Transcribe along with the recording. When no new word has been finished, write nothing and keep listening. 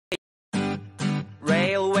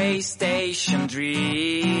railway station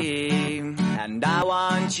dream, and I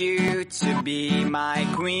want you to be my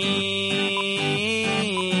queen.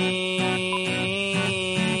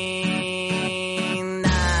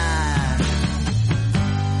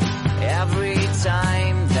 Every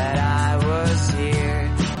time that I was here,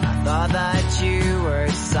 I thought that you were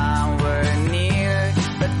somewhere near,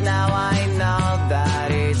 but now I know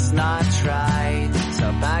that it's not right.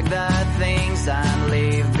 So pack the things and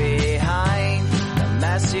leave behind the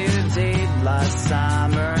mess you did last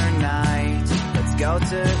summer night. Let's go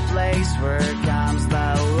to a place where comes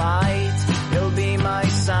the light. You'll be my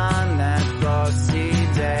sun at frosty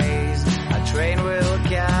days. A train will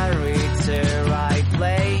carry to right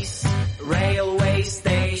place. Railway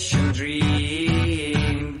station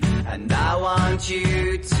dream, and I want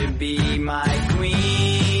you to be my queen.To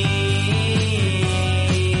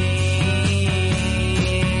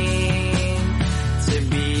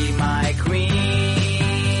be my queen.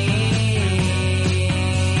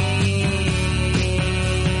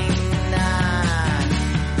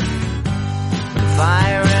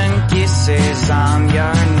 Fire and kisses on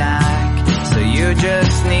your neck, so you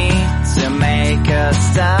just need to make a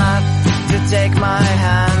step to take my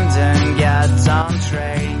hand and get on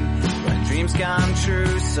train. When dreams come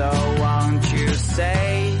true, so won't you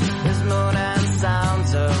say there's moon and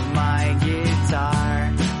sounds of my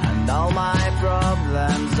guitar, and all my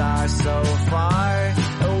problems are so far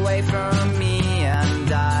away from me,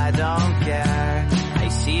 and I don't care. I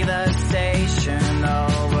see the station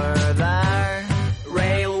over there,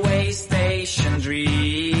 railway station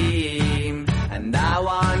dream, and I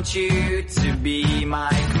want you to be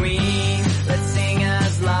my queen. Let's sing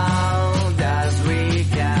as loud as we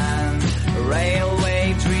can.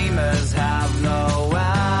 Railway dreamers have no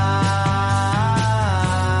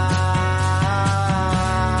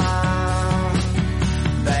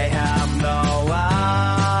end.They have no end.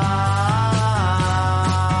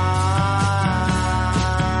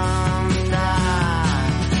 La la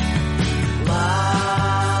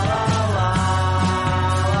la la la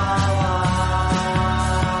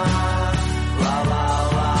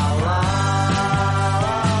la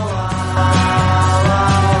la la.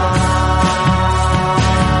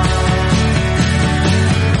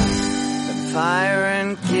 Fire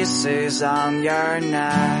and kisses on your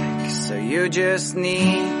neck, so you just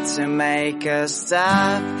need to make a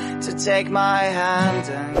step to take my hand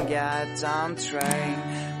and get on train.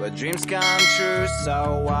 Where dreams come true,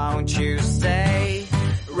 so won't you stay?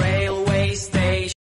 Rail